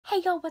Hey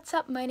y'all, what's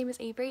up? My name is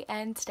Avery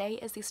and today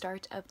is the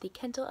start of the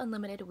Kindle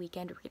Unlimited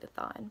Weekend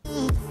Readathon.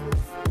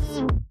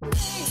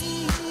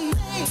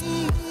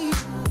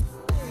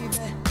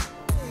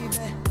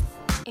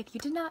 If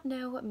you did not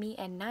know, me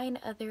and 9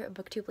 other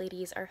booktube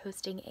ladies are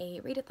hosting a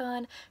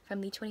readathon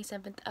from the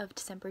 27th of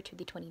December to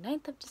the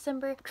 29th of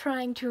December,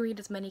 trying to read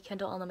as many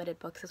Kindle Unlimited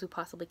books as we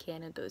possibly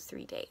can in those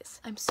 3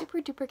 days. I'm super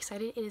duper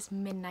excited. It is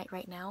midnight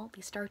right now,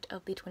 the start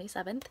of the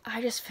 27th.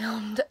 I just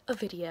filmed a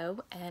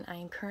video and I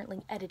am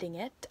currently editing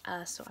it,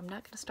 so I'm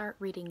not going to start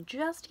reading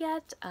just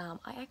yet.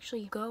 I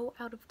actually go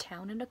out of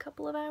town in a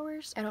couple of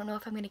hours. I don't know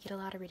if I'm going to get a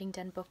lot of reading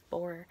done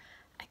before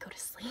I go to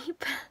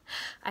sleep.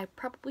 I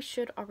probably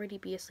should already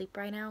be asleep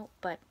right now,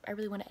 but I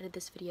really want to edit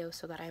this video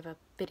so that I have a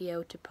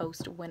video to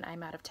post when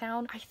I'm out of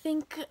town. I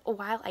think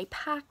while I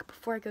pack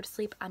before I go to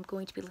sleep, I'm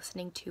going to be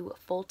listening to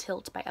Full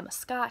Tilt by Emma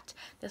Scott.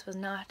 This was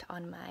not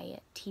on my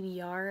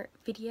TBR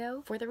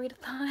video for the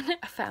readathon.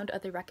 I found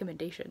other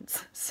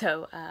recommendations,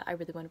 so I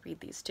really want to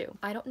read these too.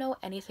 I don't know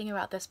anything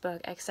about this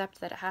book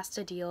except that it has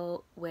to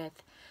deal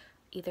with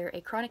either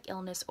a chronic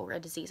illness or a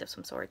disease of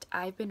some sort.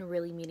 I've been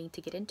really meaning to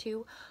get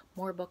into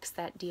more books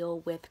that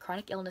deal with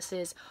chronic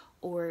illnesses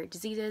or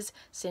diseases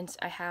since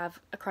I have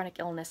a chronic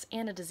illness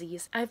and a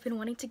disease. I've been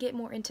wanting to get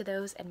more into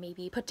those and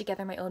maybe put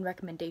together my own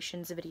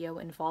recommendations video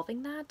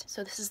involving that.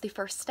 So this is the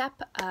first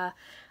step.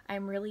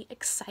 I'm really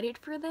excited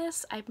for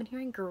this. I've been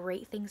hearing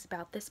great things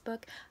about this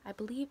book. I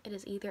believe it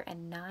is either a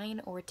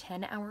 9 or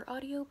 10 hour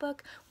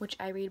audiobook, which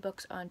I read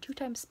books on 2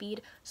 times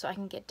speed so I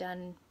can get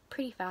done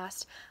pretty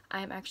fast.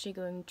 I'm actually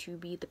going to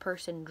be the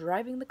person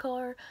driving the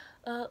car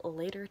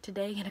later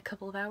today in a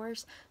couple of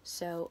hours,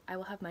 so I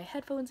will have my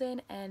headphones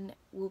in and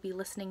we'll be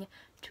listening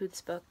to this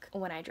book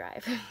when I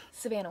drive.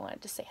 Savannah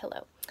wanted to say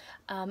hello.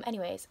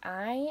 Anyways,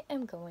 I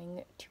am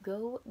going to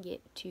go get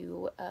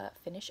to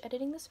finish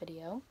editing this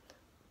video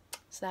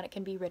so that it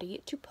can be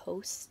ready to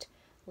post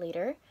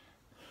later.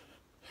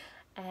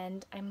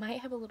 And I might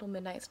have a little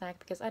midnight snack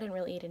because I didn't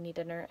really eat any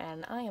dinner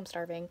and I am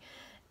starving,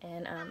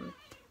 and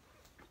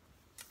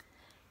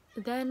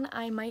then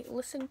I might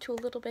listen to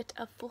a little bit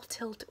of Full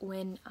Tilt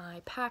when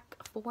I pack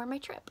for my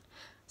trip.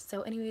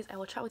 So anyways, I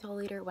will chat with y'all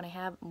later when I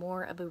have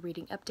more of a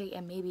reading update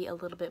and maybe a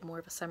little bit more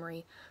of a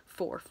summary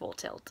for Full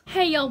Tilt.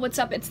 Hey y'all, what's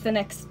up? It's the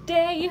next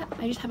day.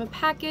 I just have a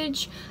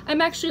package.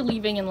 I'm actually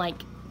leaving in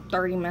like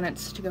 30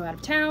 minutes to go out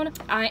of town.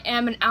 I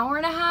am an hour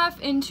and a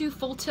half into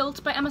Full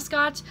Tilt by Emma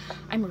Scott.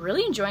 I'm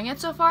really enjoying it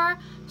so far.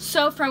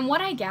 So from what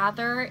I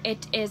gather,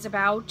 it is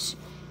about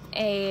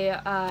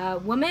a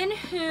woman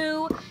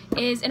who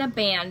is in a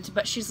band,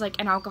 but she's like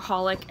an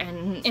alcoholic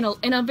and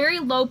in a very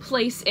low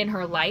place in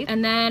her life.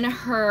 And then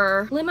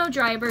her limo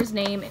driver's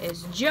name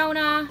is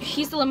Jonah.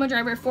 He's the limo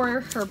driver for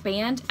her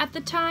band at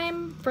the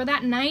time for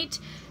that night,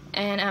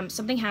 and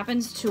something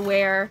happens to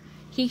where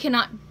he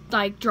cannot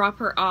like drop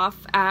her off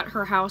at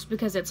her house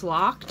because it's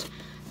locked,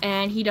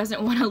 and he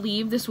doesn't want to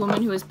leave this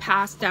woman who is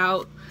passed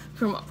out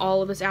from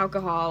all of this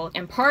alcohol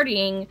and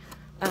partying,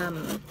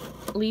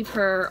 leave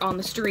her on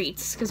the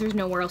streets because there's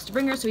nowhere else to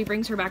bring her, so he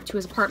brings her back to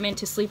his apartment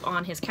to sleep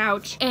on his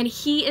couch. And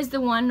he is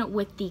the one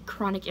with the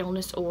chronic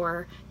illness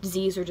or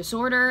disease or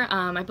disorder.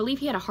 I believe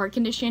he had a heart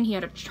condition. He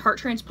had a heart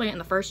transplant in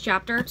the first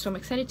chapter, so I'm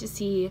excited to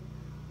see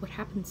what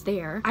happens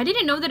there. I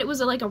didn't know that it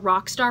was like a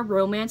rock star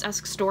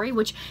romance-esque story,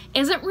 which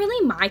isn't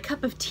really my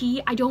cup of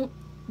tea. I don't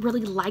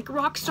really like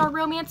rock star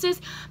romances,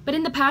 but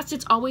in the past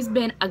it's always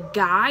been a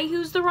guy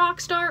who's the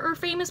rock star or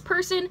famous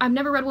person. I've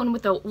never read one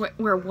with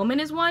where a woman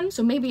is one,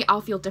 so maybe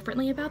I'll feel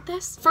differently about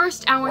this.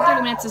 First hour and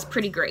 30 minutes is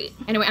pretty great.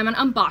 Anyway, I'm gonna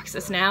unbox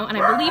this now, and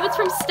I believe it's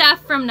from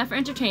Steph from Never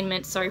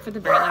Entertainment. Sorry for the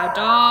very loud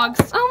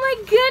dogs. Oh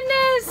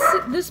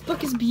my goodness! This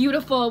book is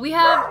beautiful. We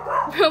have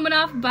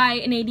Romanoff by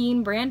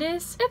Nadine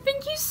Brandis. And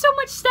thank you so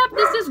much, Steph.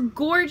 This is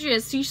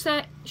gorgeous. She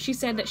said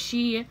that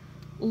she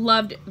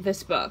loved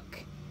this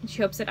book.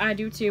 She hopes that I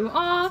do too.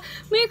 Aw,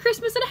 Merry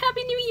Christmas and a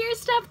Happy New Year,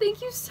 Steph.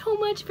 Thank you so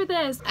much for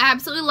this. I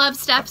absolutely love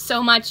Steph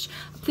so much.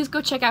 Please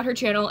go check out her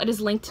channel. It is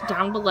linked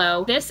down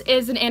below. This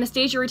is an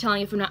Anastasia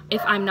retelling,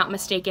 if I'm not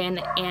mistaken,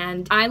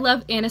 and I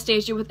love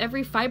Anastasia with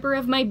every fiber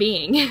of my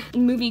being.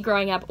 Movie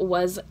growing up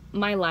was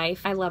my life.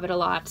 I love it a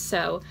lot,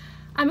 so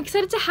I'm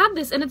excited to have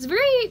this, and it's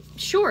very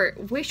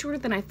short, way shorter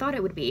than I thought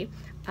it would be.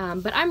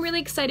 But I'm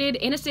really excited.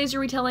 Anastasia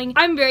retelling.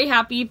 I'm very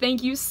happy.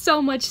 Thank you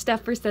so much,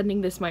 Steph, for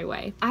sending this my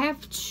way. I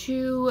have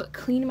to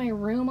clean my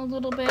room a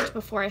little bit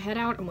before I head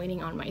out. I'm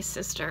waiting on my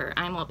sister.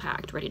 I'm all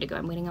packed, ready to go.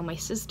 I'm waiting on my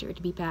sister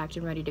to be packed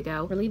and ready to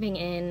go. We're leaving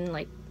in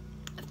like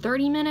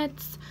 30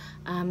 minutes,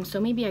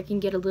 so maybe I can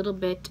get a little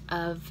bit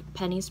of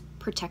Penny's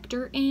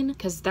Protector in,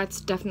 because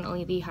that's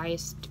definitely the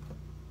highest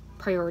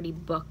priority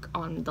book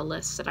on the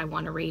list that I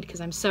want to read, because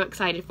I'm so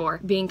excited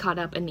for being caught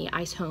up in the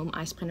Ice Home,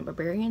 Ice Planet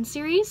Barbarian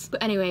series.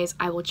 But anyways,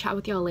 I will chat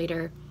with y'all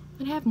later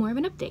and have more of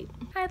an update.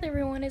 Hi there,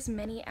 everyone. It's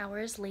many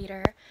hours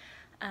later.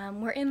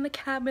 We're in the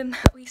cabin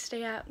that we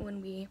stay at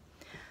when we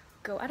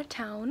go out of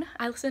town.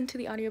 I listened to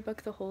the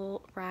audiobook the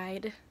whole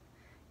ride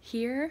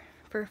here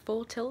for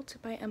Full Tilt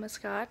by Emma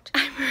Scott.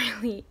 I'm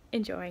really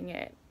enjoying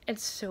it.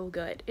 It's so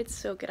good. It's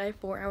so good. I have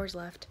 4 hours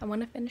left. I want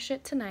to finish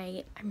it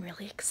tonight. I'm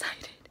really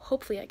excited.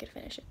 hopefully I could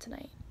finish it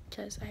tonight,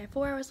 because I have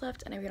 4 hours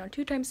left and I read on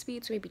 2 times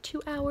speed, so maybe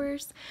 2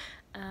 hours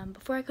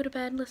before I go to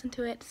bed and listen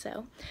to it.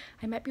 So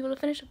I might be able to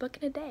finish a book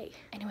in a day.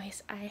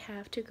 Anyways, I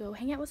have to go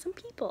hang out with some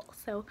people,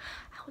 so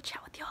I will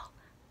chat with y'all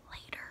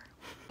later.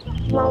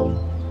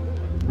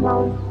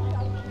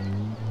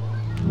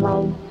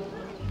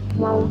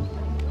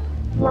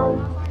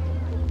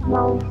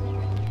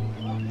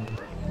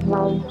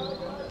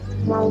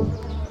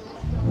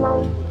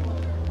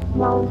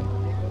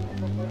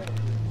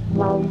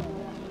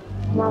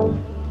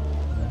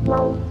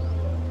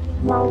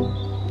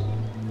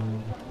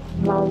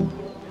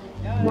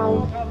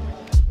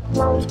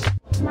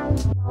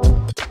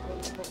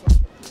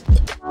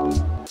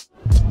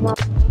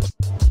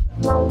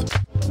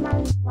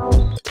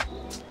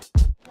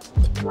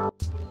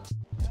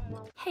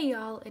 Hey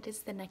y'all, it is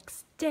the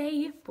next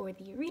day for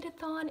the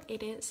readathon.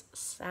 It is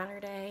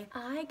Saturday.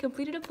 I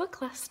completed a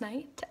book last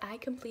night. I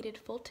completed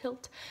Full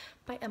Tilt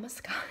by Emma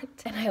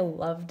Scott and I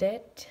loved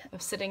it. I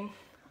was sitting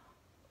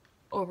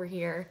over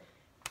here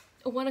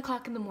at 1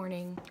 o'clock in the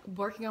morning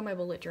working on my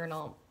bullet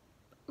journal,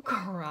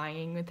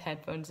 crying with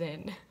headphones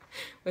in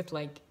with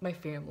like my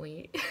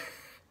family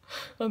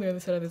on the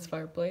other side of this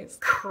fireplace,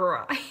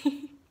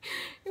 crying.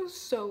 It was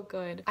so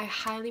good. I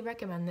highly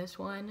recommend this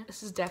one.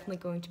 This is definitely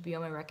going to be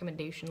on my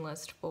recommendation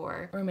list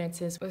for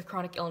romances with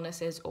chronic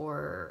illnesses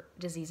or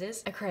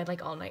diseases. I cried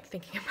like all night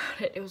thinking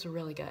about it. It was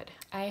really good.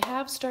 I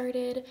have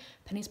started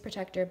Penny's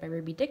Protector by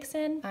Ruby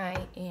Dixon.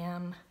 I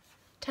am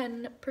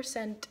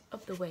 10%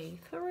 of the way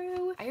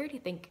through. I already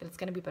think it's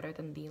gonna be better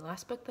than the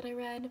last book that I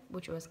read,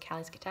 which was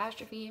Callie's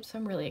Catastrophe, so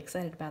I'm really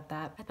excited about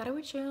that. I thought I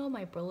would show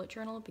my bullet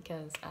journal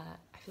because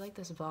I feel like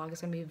this vlog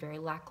is gonna be very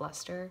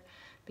lackluster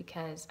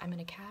because I'm in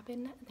a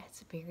cabin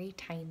that's very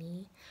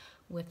tiny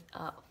with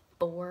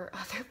 4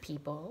 other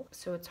people,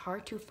 so it's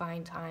hard to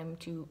find time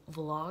to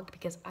vlog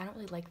because I don't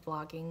really like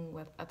vlogging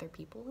with other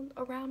people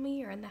around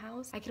me or in the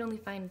house. I can only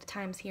find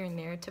times here and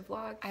there to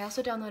vlog. I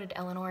also downloaded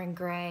Eleanor and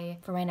Gray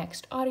for my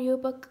next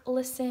audiobook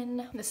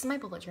listen. This is my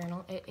bullet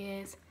journal. It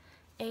is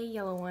a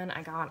yellow one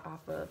I got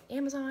off of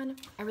Amazon.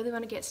 I really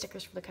want to get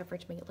stickers for the cover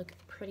to make it look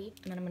pretty,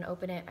 and then I'm gonna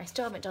open it. I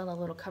still haven't done the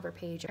little cover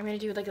page. I'm gonna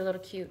do like a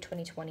little cute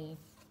 2020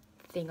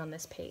 thing on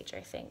this page, I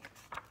think.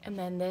 And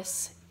then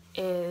this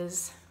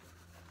is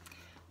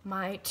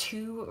my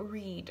to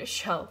read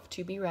shelf,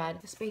 to be read.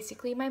 It's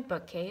basically my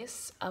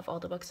bookcase of all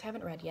the books I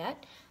haven't read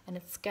yet, and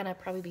it's gonna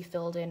probably be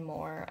filled in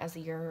more as the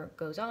year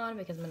goes on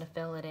because I'm gonna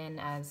fill it in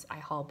as I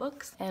haul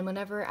books. And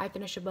whenever I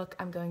finish a book,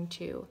 I'm going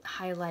to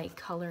highlight,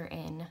 color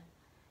in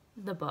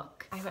the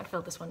book. I haven't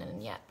filled this one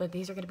in yet, but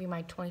these are going to be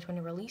my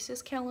 2020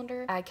 releases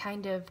calendar. I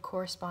kind of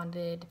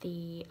corresponded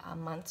the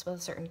months with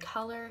a certain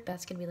color.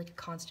 That's going to be like a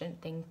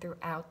constant thing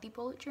throughout the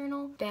bullet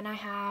journal. Then I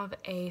have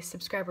a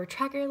subscriber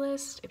tracker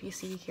list. If you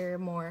see here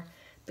more,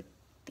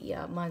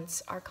 the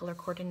months are color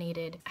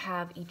coordinated. I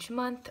have each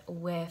month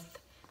with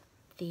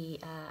the,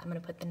 I'm going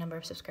to put the number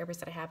of subscribers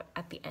that I have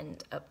at the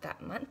end of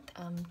that month,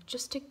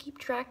 just to keep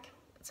track.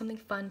 Something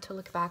fun to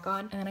look back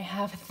on. And then I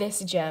have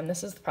this gem.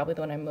 This is probably the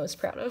one I'm most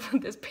proud of,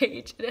 this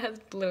page. It has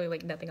literally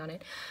like nothing on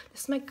it.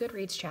 This is my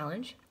Goodreads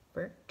challenge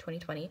for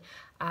 2020.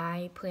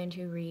 I plan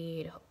to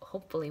read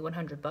hopefully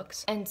 100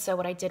 books. And so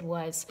what I did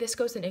was, this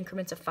goes in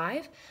increments of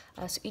 5.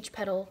 So each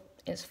petal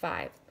is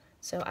 5.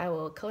 So I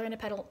will color in a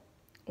petal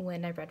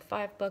when I've read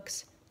 5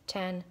 books,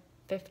 10,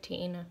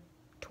 15,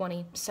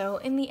 20. So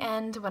in the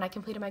end, when I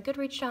completed my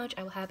Goodreads challenge,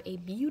 I will have a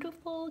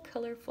beautiful,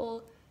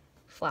 colorful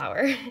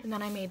flower. And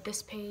then I made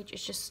this page.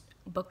 It's just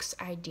books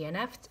I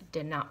DNF'd,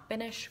 did not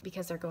finish,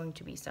 because there are going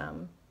to be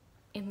some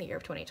in the year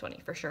of 2020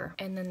 for sure.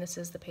 And then this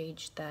is the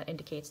page that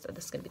indicates that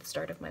this is gonna be the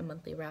start of my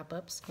monthly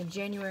wrap-ups. In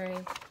January,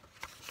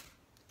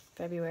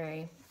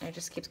 February, and it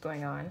just keeps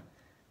going on.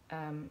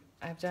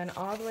 I've done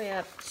all the way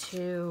up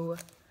to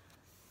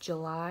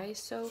July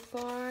so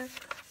far.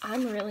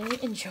 I'm really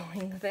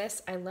enjoying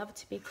this. I love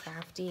to be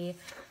crafty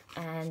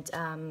and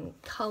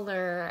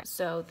color,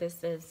 so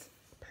this is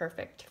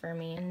perfect for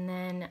me. And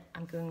then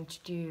I'm going to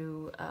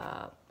do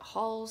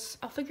hauls.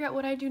 I'll figure out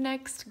what I do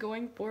next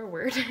going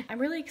forward. I'm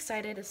really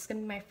excited. This is gonna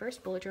be my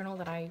first bullet journal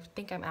that I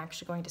think I'm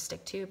actually going to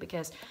stick to,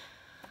 because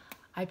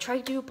I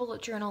tried to do a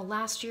bullet journal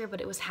last year, but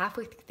it was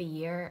halfway through the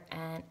year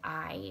and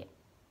I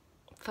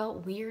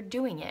felt weird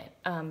doing it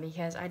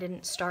because I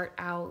didn't start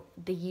out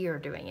the year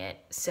doing it.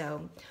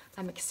 So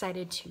I'm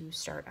excited to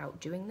start out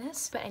doing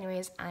this. But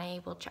anyways,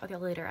 I will chat with y'all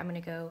later. I'm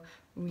gonna go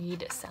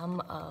read some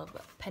of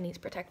Penny's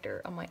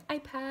Protector on my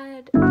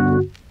iPad.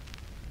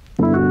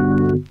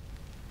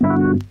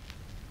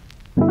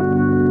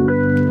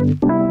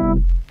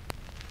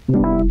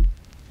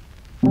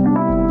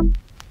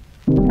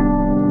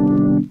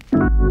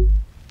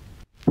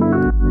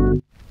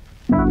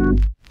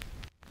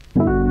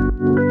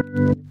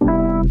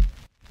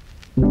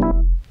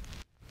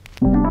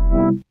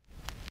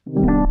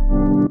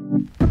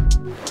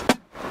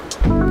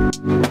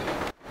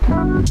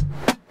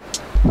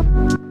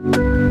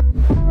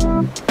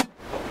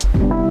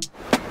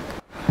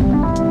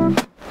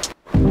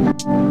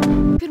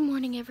 Good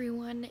morning,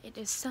 everyone. It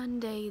is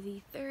Sunday,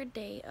 the 3rd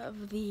day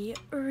of the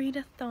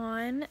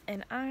readathon,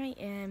 and I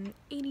am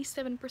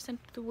 87%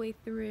 of the way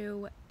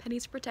through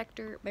Penny's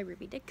Protector by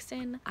Ruby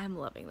Dixon. I'm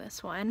loving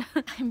this one.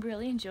 I'm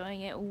really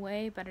enjoying it,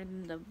 way better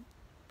than the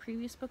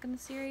previous book in the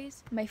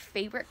series. My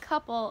favorite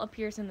couple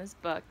appears in this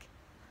book,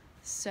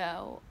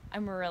 so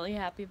I'm really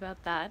happy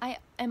about that. I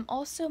am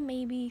also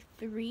maybe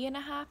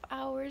 3.5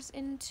 hours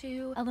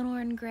into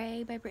Eleanor and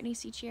Gray by Brittany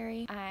C.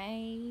 Cherry.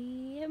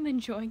 I am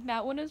enjoying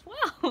that one as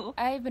well.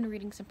 I've been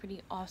reading some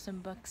pretty awesome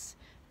books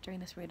during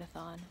this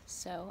readathon,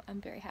 so I'm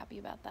very happy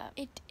about that.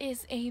 It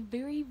is a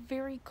very,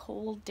 very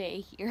cold day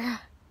here.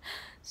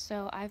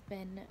 So I've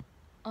been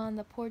on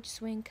the porch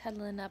swing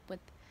cuddling up with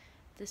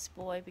this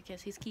boy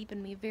because he's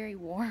keeping me very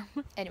warm.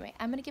 Anyway,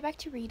 I'm gonna get back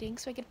to reading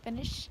so I can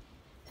finish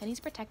Penny's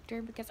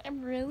Protector because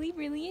I'm really,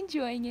 really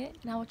enjoying it,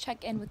 and I will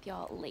check in with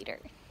y'all later.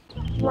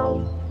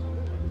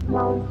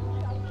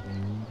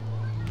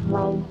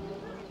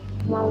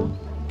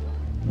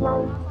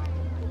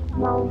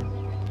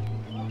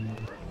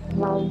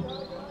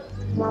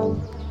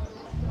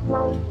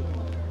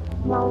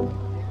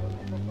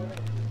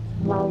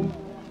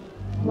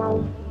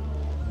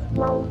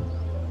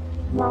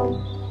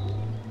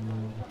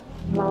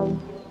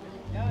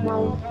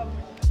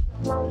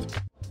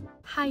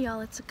 Hi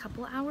y'all, it's a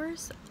couple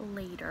hours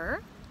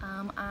later.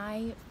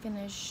 I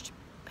finished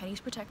Penny's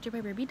Protector by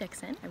Ruby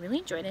Dixon. I really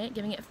enjoyed it,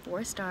 giving it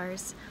 4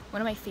 stars.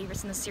 One of my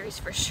favorites in the series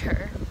for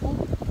sure.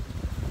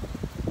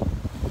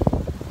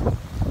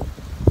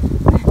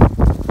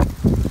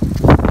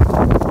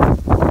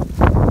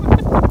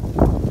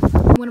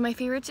 One of my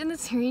favorites in the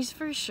series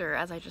for sure,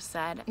 as I just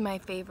said. My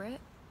favorite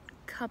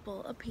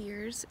couple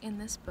appears in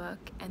this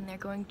book, and they're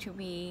going to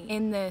be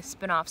in the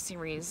spin-off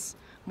series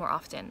more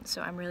often,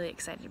 so I'm really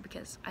excited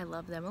because I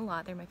love them a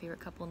lot. They're my favorite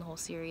couple in the whole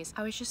series.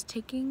 I was just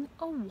taking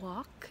a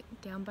walk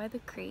down by the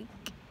creek.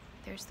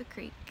 There's the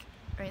creek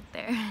right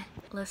there.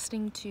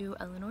 Listening to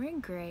Eleanor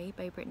and Gray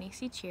by Brittany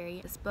C.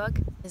 Cherry. This book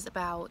is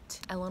about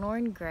Eleanor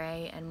and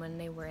Gray, and when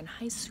they were in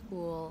high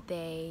school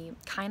they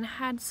kind of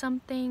had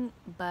something,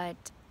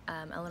 but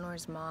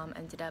Eleanor's mom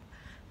ended up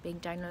being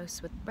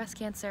diagnosed with breast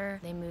cancer.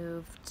 They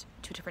moved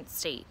to a different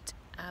state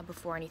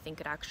before anything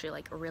could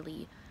actually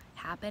really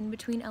happen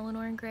between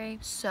Eleanor and Gray.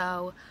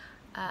 So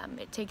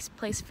it takes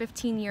place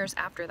 15 years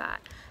after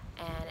that,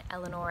 and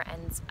Eleanor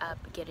ends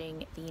up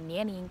getting the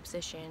nannying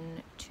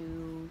position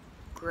to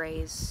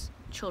Gray's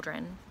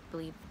children, I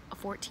believe a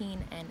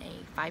 14 and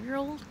a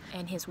 5-year-old,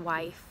 and his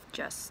wife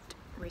just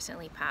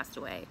recently passed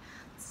away.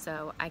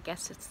 So I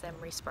guess it's them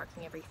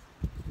resparking everything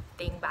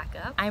back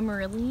up. I'm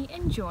really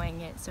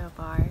enjoying it so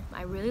far.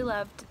 I really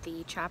loved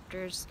the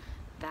chapters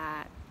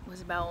that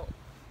was about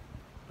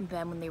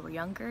them when they were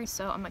younger,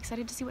 so I'm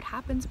excited to see what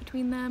happens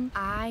between them.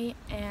 I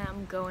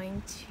am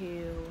going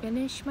to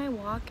finish my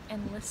walk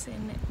and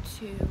listen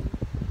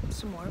to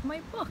some more of my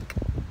book.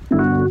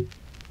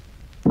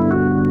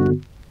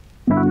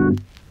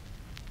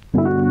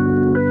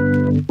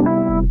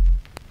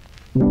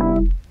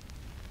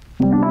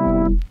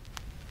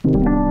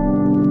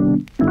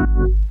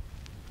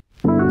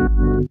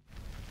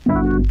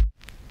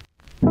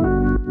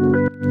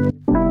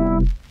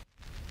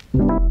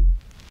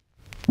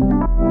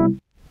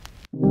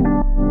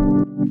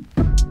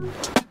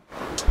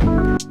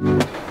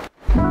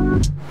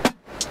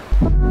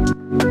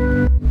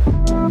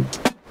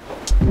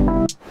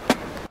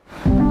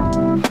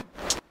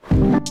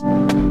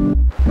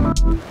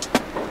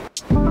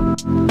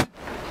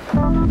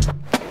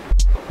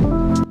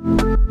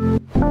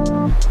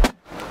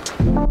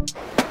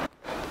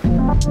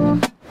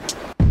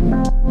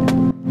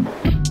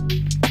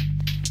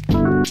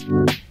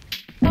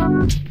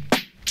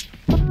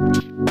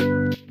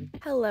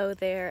 Hello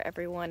there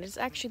everyone. It's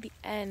actually the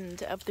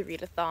end of the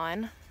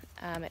readathon.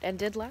 It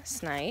ended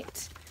last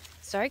night.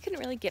 Sorry I couldn't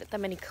really get that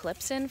many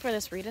clips in for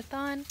this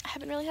readathon. I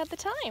haven't really had the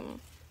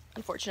time,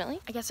 unfortunately.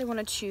 I guess I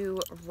wanted to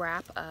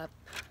wrap up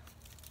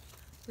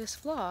this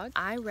vlog.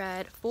 I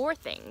read 4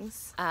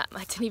 things. I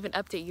didn't even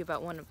update you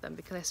about one of them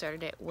because I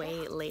started it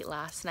way late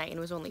last night and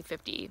it was only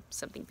 50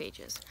 something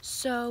pages.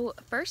 So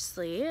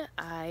firstly,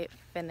 I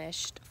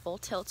finished Full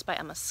Tilt by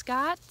Emma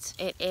Scott.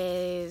 It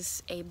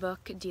is a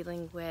book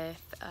dealing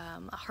with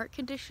a heart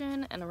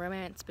condition and a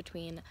romance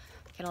between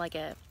kind of like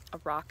a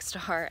rock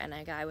star and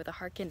a guy with a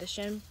heart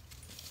condition,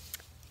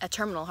 a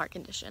terminal heart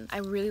condition. I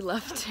really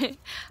loved it.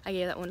 I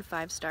gave that one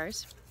 5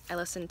 stars. I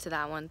listened to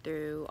that one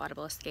through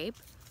Audible Escape,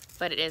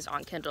 but it is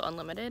on Kindle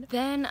Unlimited.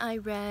 Then I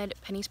read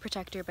Penny's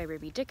Protector by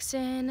Ruby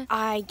Dixon.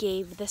 I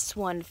gave this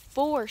one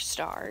 4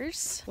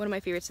 stars. One of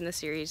my favorites in the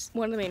series.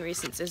 One of the main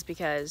reasons is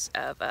because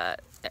of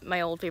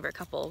my old favorite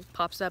couple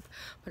pops up,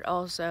 but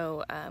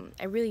also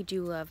I really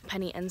do love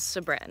Penny and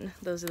Sabrin.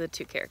 Those are the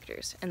 2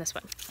 characters in this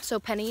one. So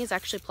Penny is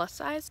actually plus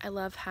size. I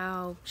love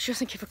how she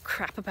doesn't give a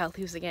crap about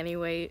losing any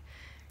weight.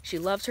 She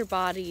loves her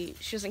body.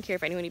 She doesn't care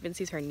if anyone even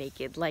sees her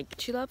naked. Like,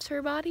 she loves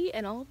her body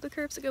and all of the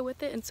curves that go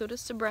with it, and so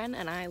does Sabrin,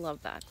 and I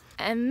love that.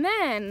 And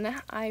then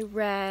I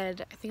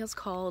read, I think it's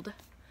called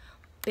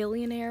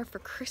Billionaire for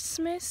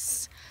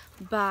Christmas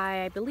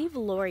by, I believe,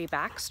 Lori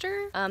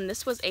Baxter.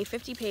 This was a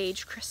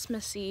 50-page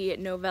Christmassy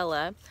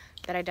novella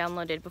that I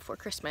downloaded before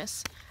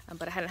Christmas,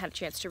 but I hadn't had a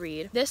chance to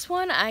read. This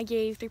one I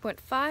gave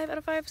 3.5 out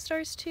of 5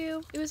 stars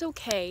to. It was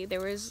okay.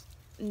 There was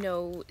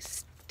no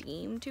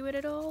steam to it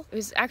at all. It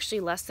was actually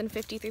less than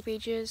 53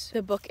 pages.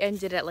 The book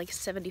ended at like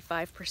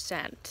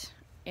 75%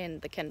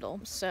 in the Kindle,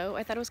 so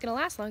I thought it was gonna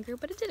last longer,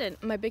 but it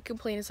didn't. My big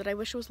complaint is that I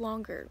wish it was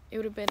longer. It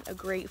would have been a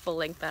great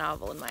full-length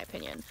novel in my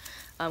opinion,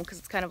 because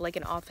it's kind of like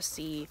an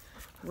office-y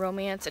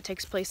romance. It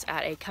takes place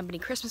at a company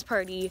Christmas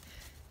party,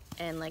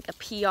 and like the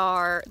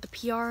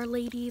PR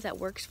lady that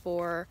works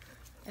for,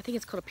 I think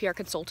it's called a PR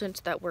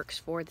consultant that works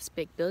for this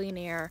big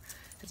billionaire,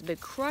 has a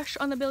big crush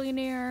on the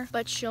billionaire,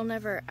 but she'll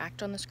never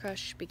act on this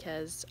crush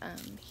because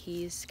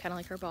he's kind of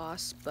like her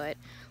boss. But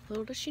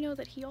little does she know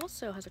that he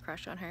also has a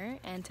crush on her,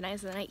 and tonight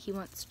is the night he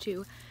wants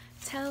to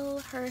tell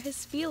her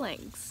his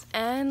feelings.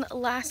 And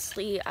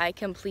lastly, I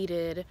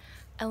completed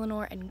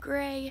Eleanor and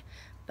Gray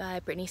by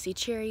Brittany C.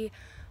 Cherry.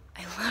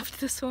 I loved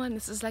this one.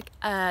 This is like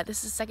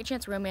this is second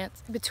chance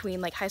romance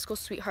between like high school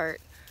sweetheart,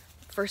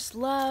 first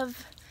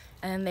love,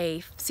 and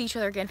they see each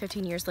other again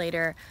 15 years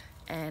later,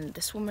 and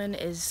this woman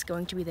is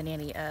going to be the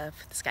nanny of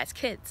this guy's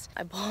kids.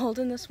 I bawled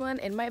in this one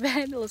in my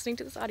bed listening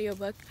to this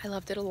audiobook. I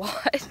loved it a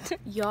lot.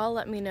 Y'all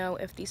let me know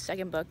if the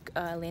second book,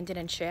 Landon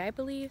and Shay, I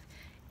believe,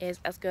 is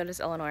as good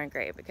as Eleanor and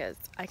Gray, because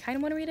I kind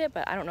of want to read it,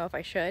 but I don't know if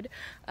I should.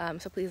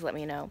 So please let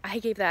me know. I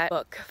gave that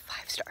book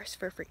 5 stars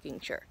for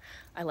freaking sure.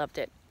 I loved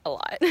it a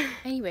lot.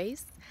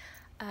 Anyways,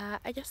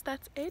 I guess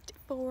that's it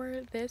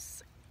for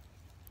this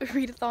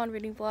readathon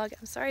reading vlog.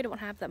 I'm sorry I don't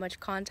have that much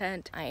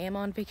content. I am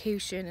on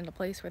vacation in a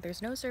place where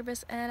there's no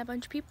service and a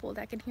bunch of people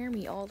that can hear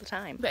me all the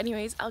time. But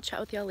anyways, I'll chat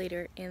with y'all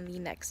later in the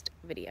next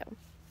video.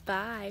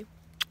 Bye!